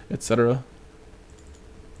etc.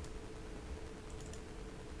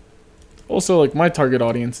 Also, like my target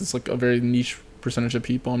audience is like a very niche percentage of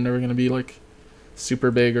people. I'm never gonna be like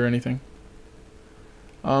super big or anything.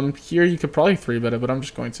 Here you could probably 3-bet it, but I'm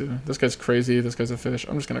just going to. This guy's crazy. This guy's a fish.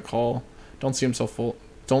 I'm just gonna call. Don't see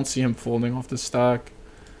him folding off this stack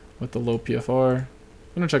with the low PFR. I'm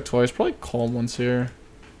gonna check twice. Probably call once here.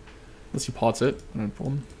 Unless he pots it. I'm gonna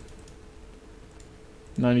fold.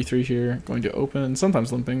 93 here, going to open.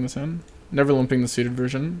 Sometimes limping this hand. Never limping the suited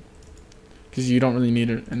version, because you don't really need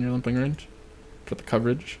it in your limping range for the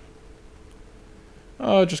coverage.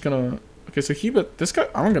 Just gonna. Okay, so he bet this guy.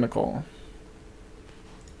 I'm gonna call.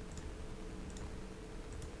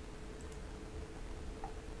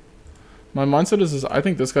 My mindset is I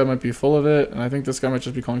think this guy might be full of it, and I think this guy might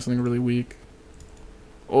just be calling something really weak.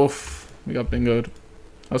 Oof, we got bingoed.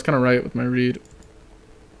 I was kind of right with my read.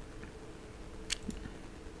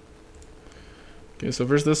 Okay, so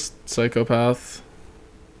versus this psychopath.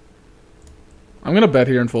 I'm gonna bet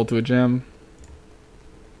here and fold to a jam.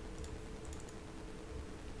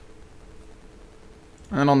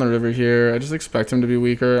 And on the river here, I just expect him to be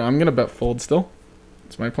weaker. I'm gonna bet fold still.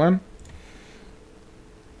 That's my plan.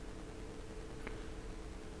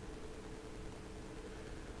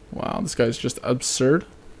 Wow, this guy's just absurd.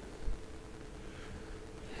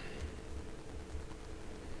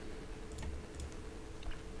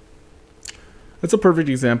 That's a perfect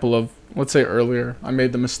example of, let's say earlier, I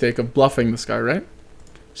made the mistake of bluffing this guy, right?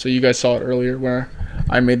 So you guys saw it earlier where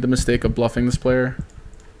I made the mistake of bluffing this player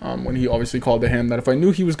when he obviously called the hand that if I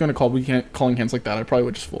knew he was going to call calling hands like that, I probably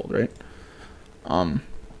would just fold, right?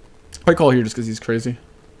 I call here just because he's crazy.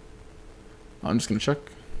 I'm just going to check.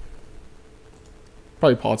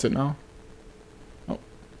 Probably pots it now. Oh,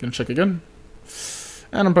 gonna check again.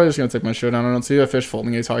 And I'm probably just going to take my showdown. I don't see a fish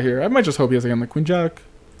folding ace high here. I might just hope he has a hand like queen jack.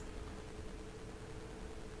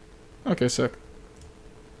 Okay, sick.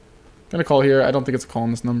 Gonna call here. I don't think it's a call on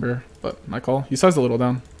this number, but I call. He sized a little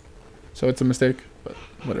down, so it's a mistake, but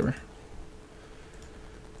whatever.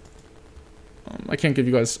 I can't give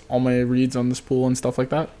you guys all my reads on this pool and stuff like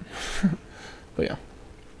that. But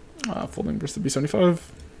yeah. Folding versus the B75.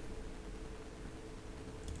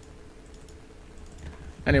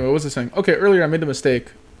 Anyway, what was I saying? Okay, earlier I made the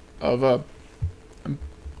mistake of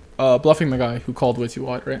bluffing the guy who called way too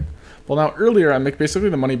wide, right? Well, now earlier I make basically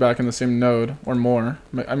the money back in the same node, or more.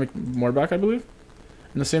 I make more back, I believe,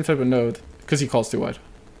 in the same type of node, because he calls too wide.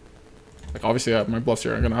 Like, obviously, my bluffs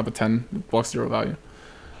here are going to have a 10, block 0 value.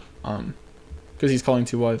 Because he's calling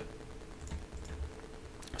too wide.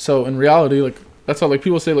 So, in reality, like, that's how, like,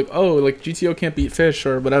 people say, like, oh, like, GTO can't beat fish,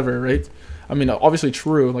 or whatever, right? I mean, obviously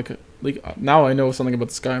true, like now I know something about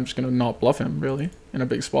this guy, I'm just going to not bluff him, really, in a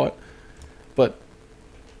big spot. But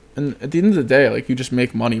and at the end of the day, like, you just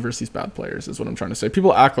make money versus these bad players, is what I'm trying to say.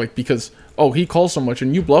 People act like because, oh, he calls so much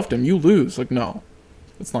and you bluffed him, you lose. Like, no.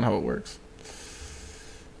 That's not how it works.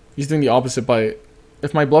 He's doing the opposite by,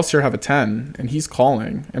 if my bluffs here have a 10 and he's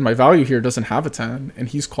calling, and my value here doesn't have a 10 and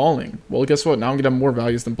he's calling, well, guess what? Now I'm going to have more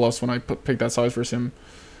values than bluffs when I pick that size versus him.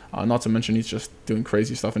 Not to mention he's just doing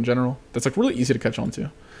crazy stuff in general. That's, like, really easy to catch on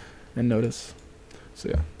to and notice. So,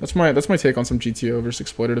 yeah. That's my take on some GTO versus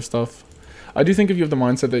exploitative stuff. I do think if you have the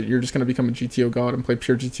mindset that you're just going to become a GTO god and play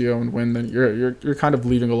pure GTO and win, then you're kind of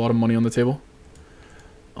leaving a lot of money on the table.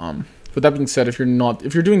 But that being said, if you're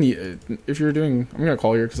doing, I'm going to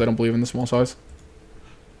call here because I don't believe in the small size.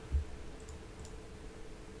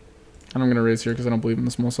 And I'm going to raise here because I don't believe in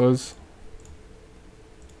the small size.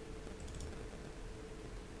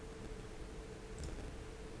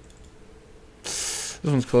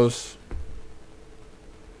 This one's close.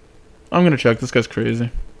 I'm going to check. This guy's crazy.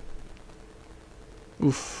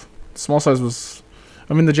 Oof. Small size was...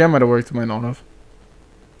 I mean, the jam might have worked. It might not have.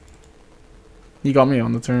 He got me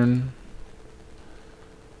on the turn.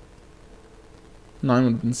 9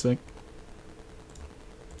 would have been sick.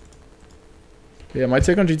 Yeah, my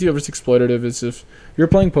take on GTO versus exploitative is if you're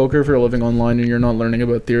playing poker for a living online and you're not learning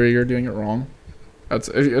about theory, you're doing it wrong. That's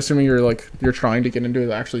assuming you're trying to get into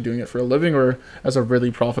it, actually doing it for a living or as a really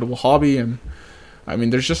profitable hobby. And I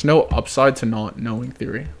mean, there's just no upside to not knowing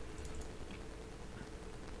theory,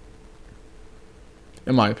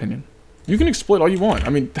 in my opinion. You can exploit all you want. I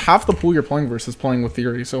mean, half the pool you're playing versus playing with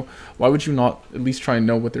theory, so why would you not at least try and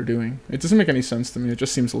know what they're doing? It doesn't make any sense to me. It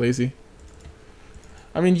just seems lazy.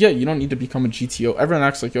 I mean, yeah, you don't need to become a GTO. Everyone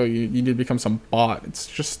acts like, yo, you need to become some bot. It's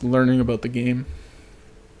just learning about the game.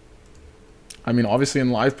 I mean, obviously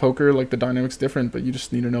in live poker, like, the dynamic's different, but you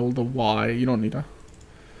just need to know the why. You don't need to,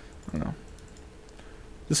 I don't know.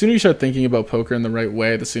 The sooner you start thinking about poker in the right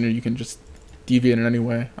way, the sooner you can just deviate in any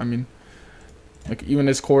way. I mean, like, even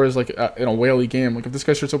his core is, like, in a whaley game. Like, if this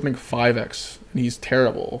guy starts opening 5x and he's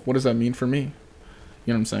terrible, what does that mean for me?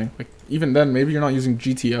 You know what I'm saying? Like, even then, maybe you're not using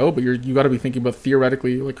GTO, but you got to be thinking about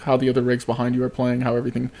theoretically, like, how the other rigs behind you are playing, how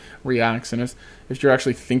everything reacts. And if you're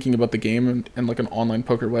actually thinking about the game in like, an online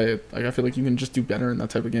poker way, like, I feel like you can just do better in that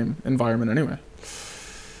type of game environment anyway.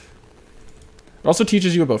 It also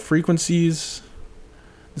teaches you about frequencies.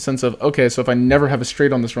 The sense of, okay, so if I never have a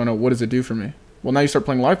straight on this run out, what does it do for me? Well, now you start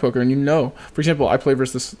playing live poker and you know. For example, I play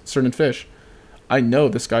versus this certain fish. I know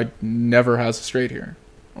this guy never has a straight here.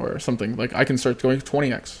 Or something. Like, I can start going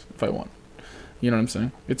 20x if I want. You know what I'm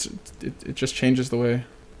saying? It just changes the way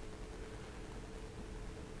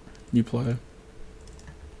you play.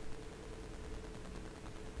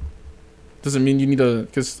 Doesn't mean you need to,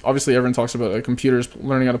 because obviously everyone talks about computers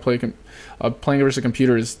learning how to play. Playing versus a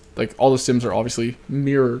computer is like all the sims are obviously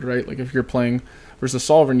mirrored, right? Like if you're playing versus a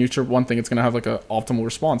solver and you chirp one thing, it's gonna have like an optimal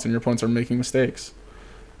response, and your opponents are making mistakes.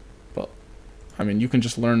 But I mean, you can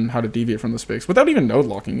just learn how to deviate from the mistakes without even node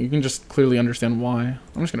locking. You can just clearly understand why.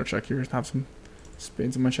 I'm just gonna check here. Have some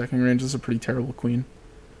spades in my checking range. This is a pretty terrible queen.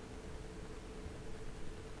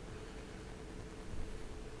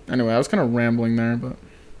 Anyway, I was kind of rambling there, but.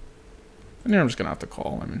 And here I'm just going to have to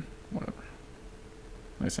call. I mean, whatever.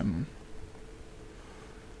 Nice hand.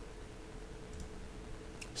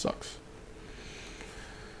 Sucks.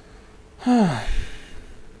 Anyway,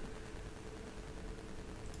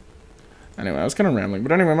 I was kind of rambling.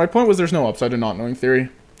 But anyway, my point was there's no upside to not knowing theory.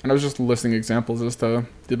 And I was just listing examples as to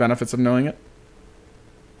the benefits of knowing it.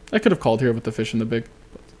 I could have called here with the fish and the big,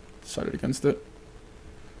 but decided against it.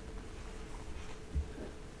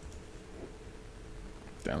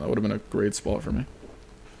 Damn, that would have been a great spot for me.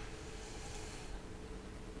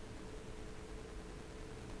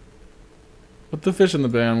 With the fish in the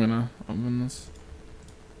bay, I'm gonna open this.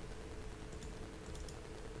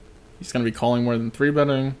 He's gonna be calling more than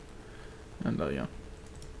 3-betting. And yeah.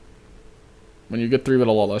 When you get 3-bet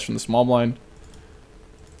a lot less from the small blind,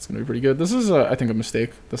 it's gonna be pretty good. This is, I think, a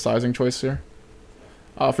mistake, the sizing choice here.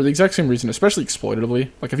 For the exact same reason, especially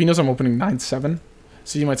exploitatively. Like, if he knows I'm opening 9-7,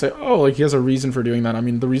 so you might say, oh, like, he has a reason for doing that. I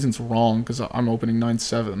mean, the reason's wrong, because I'm opening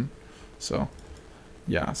 9-7. So,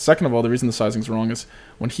 yeah. Second of all, the reason the sizing's wrong is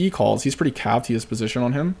when he calls, he's pretty capped. He has position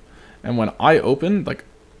on him. And when I open, like,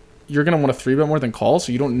 you're going to want to 3-bet more than call,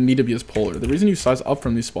 so you don't need to be as polar. The reason you size up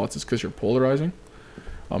from these spots is because you're polarizing,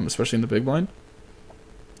 especially in the big blind.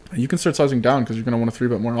 And you can start sizing down because you're going to want to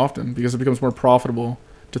 3-bet more often, because it becomes more profitable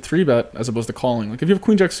to 3-bet as opposed to calling. Like, if you have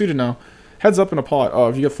queen jack suited now, heads up in a pot. Oh,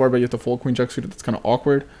 if you get 4-bet, you have to fold queen jack suited. That's kind of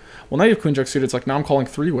awkward. Well, now you have queen jack suited. It's like, now I'm calling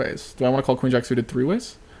 3 ways. Do I want to call queen jack suited 3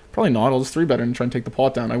 ways? Probably not. I'll just 3-bet it and try and take the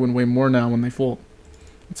pot down. I win way more now when they fold.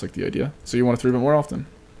 That's like the idea. So you want to 3-bet more often,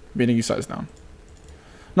 meaning you size down.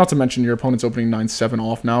 Not to mention your opponent's opening 9-7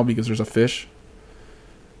 off now because there's a fish.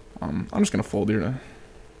 I'm just going to fold here to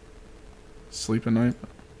sleep at night.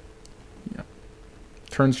 Yeah.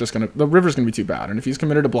 Turn's just going to... The river's going to be too bad. And if he's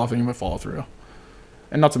committed to bluffing, he might follow through.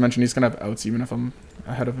 And not to mention, he's going to have outs even if I'm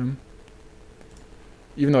ahead of him.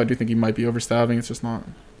 Even though I do think he might be overstabbing, it's just not...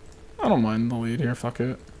 I don't mind the lead here, fuck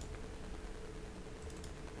it.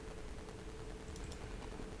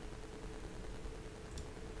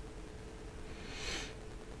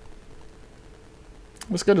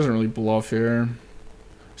 This guy doesn't really bluff here.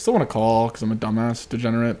 Still want to call because I'm a dumbass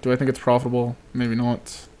degenerate. Do I think it's profitable? Maybe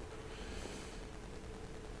not.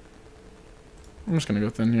 I'm just going to go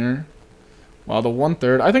thin here. Wow, the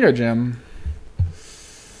 1/3. I think I jam.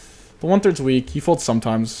 The 1/3's weak. He folds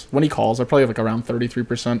sometimes. When he calls, I probably have like around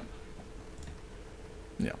 33%.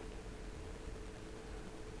 Yeah.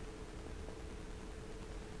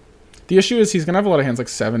 The issue is he's going to have a lot of hands like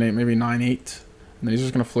 7-8, maybe 9-8. And then he's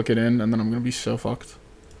just going to flick it in, and then I'm going to be so fucked.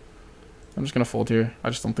 I'm just going to fold here. I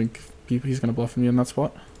just don't think he's going to bluff me in that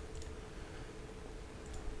spot.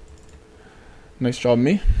 Nice job,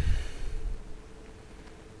 me.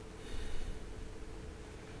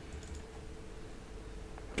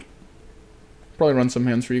 Probably run some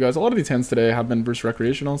hands for you guys. A lot of these hands today have been versus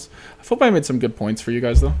recreationals. I hope I made some good points for you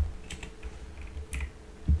guys, though.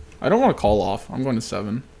 I don't want to call off. I'm going to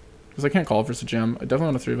 7. Because I can't call versus a jam. I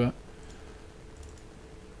definitely want to 3-bet.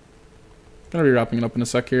 Gonna be wrapping it up in a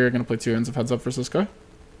sec here. Gonna play 2 hands of heads up versus this guy.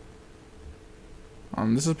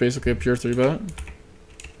 This is basically a pure 3-bet.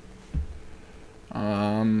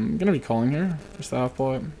 Gonna be calling here. First the half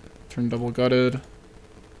pot. Turn double gutted.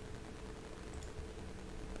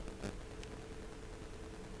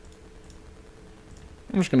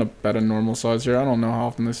 I'm just gonna bet a normal size here. I don't know how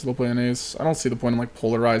often they still play an ace. I don't see the point in like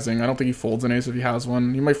polarizing. I don't think he folds an ace if he has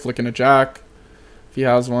one. He might flick in a jack if he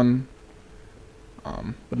has one.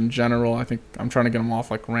 But in general, I think I'm trying to get him off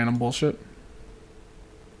like random bullshit.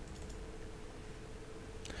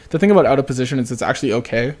 The thing about out of position is it's actually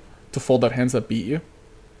okay to fold out hands that beat you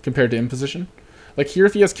compared to in position. Like here,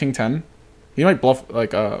 if he has king 10, he might bluff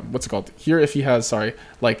like, what's it called? Here, if he has, sorry,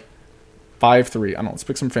 like 5-3. I don't know, let's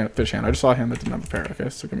pick some fish hand. I just saw a hand that didn't have a pair. Okay,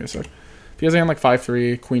 so give me a sec. If he has a hand like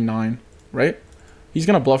 5-3, queen 9, right? He's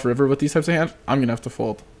going to bluff river with these types of hands. I'm going to have to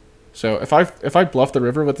fold. So if I bluff the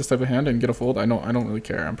river with this type of hand and get a fold, I don't really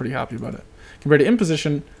care. I'm pretty happy about it. Compared to in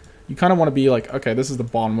position, you kind of want to be like, okay, this is the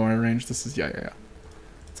bottom of my range. This is yeah.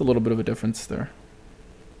 It's a little bit of a difference there.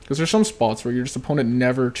 Because there's some spots where your just opponent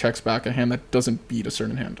never checks back a hand that doesn't beat a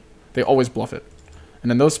certain hand. They always bluff it.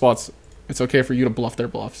 And in those spots, it's okay for you to bluff their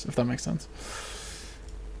bluffs, if that makes sense.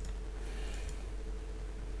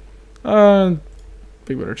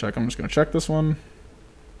 Big better check. I'm just going to check this one.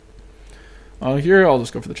 Here, I'll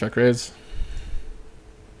just go for the check raise.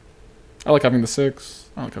 I like having the 6.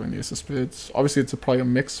 I like having the ace of spades. Obviously, it's probably a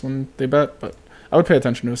mix when they bet, but I would pay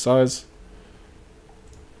attention to his size.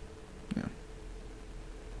 Yeah.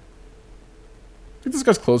 I think this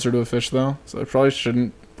guy's closer to a fish, though, so I probably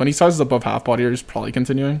shouldn't. When he sizes above half pot here, he's probably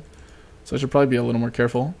continuing. So I should probably be a little more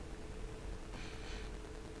careful.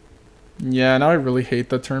 Yeah, now I really hate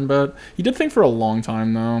that turn bet. He did think for a long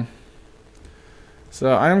time, though.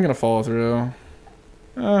 So I am going to follow through.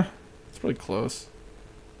 It's pretty close.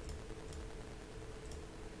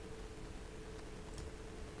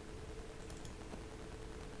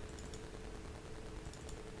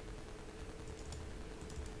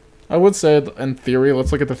 I would say, in theory,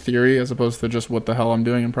 let's look at the theory as opposed to just what the hell I'm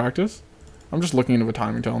doing in practice. I'm just looking into a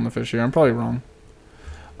timing tell on the fish here. I'm probably wrong.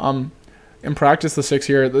 In practice, the 6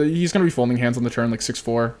 here, he's going to be folding hands on the turn like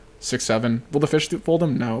 6-4, 6-7. Will the fish fold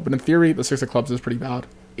him? No. But in theory, the 6 of clubs is pretty bad.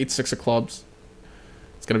 8-6 of clubs.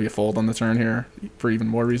 It's going to be a fold on the turn here for even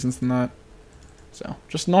more reasons than that. So,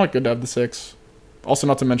 just not good to have the 6. Also,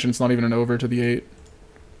 not to mention, it's not even an over to the 8.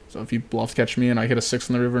 So if he bluffs catch me and I hit a 6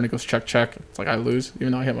 on the river and it goes check, check, it's like I lose,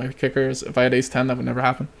 even though I hit my kickers. If I had ace-10, that would never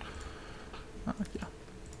happen. Yeah.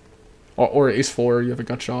 Or ace-4, you have a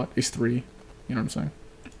gut shot. Ace-3, you know what I'm saying?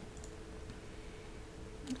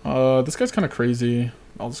 This guy's kind of crazy.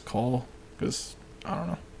 I'll just call, because, I don't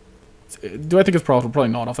know. Do I think it's profitable?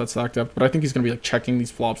 Probably not off that stack depth, but I think he's going to be like checking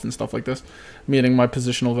these flops and stuff like this, meaning my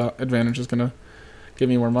positional advantage is going to give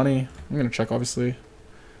me more money. I'm going to check, obviously.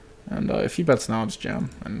 And if he bets now, just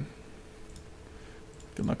jam. And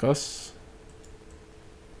good luck us.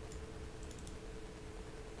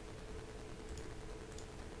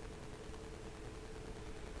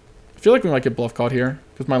 I feel like we might get bluff caught here,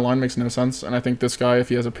 because my line makes no sense. And I think this guy, if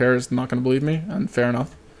he has a pair, is not going to believe me. And fair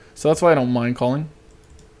enough. So that's why I don't mind calling.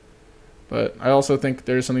 But I also think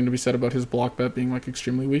there's something to be said about his block bet being like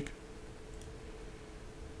extremely weak.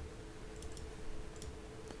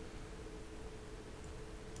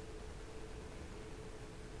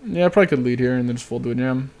 Yeah, I probably could lead here and then just fold to a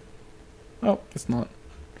jam. Oh, it's not.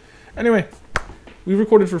 Anyway, we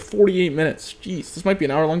recorded for 48 minutes. Jeez, this might be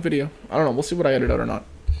an hour-long video. I don't know. We'll see what I edit out or not.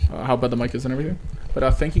 How bad the mic is and everything. But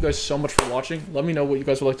thank you guys so much for watching. Let me know what you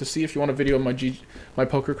guys would like to see. If you want a video of my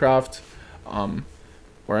poker craft,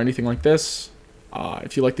 or anything like this.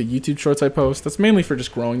 If you like the YouTube shorts I post, that's mainly for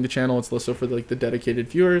just growing the channel. It's also for like the dedicated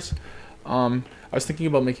viewers. I was thinking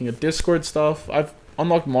about making a Discord stuff. I've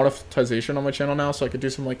unlocked monetization on my channel now, so I could do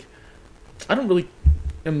some like, I'm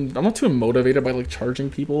not too motivated by like charging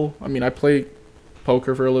people. I mean, I play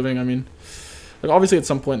poker for a living. I mean, like obviously at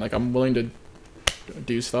some point like I'm willing to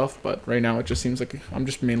do stuff, but right now it just seems like I'm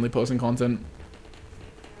just mainly posting content.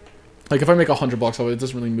 Like if I make $100 it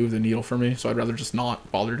doesn't really move the needle for me, so I'd rather just not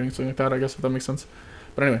bother doing something like that, I guess, if that makes sense.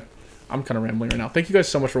 But anyway, I'm kind of rambling right now. Thank you guys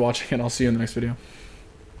so much for watching, and I'll see you in the next video.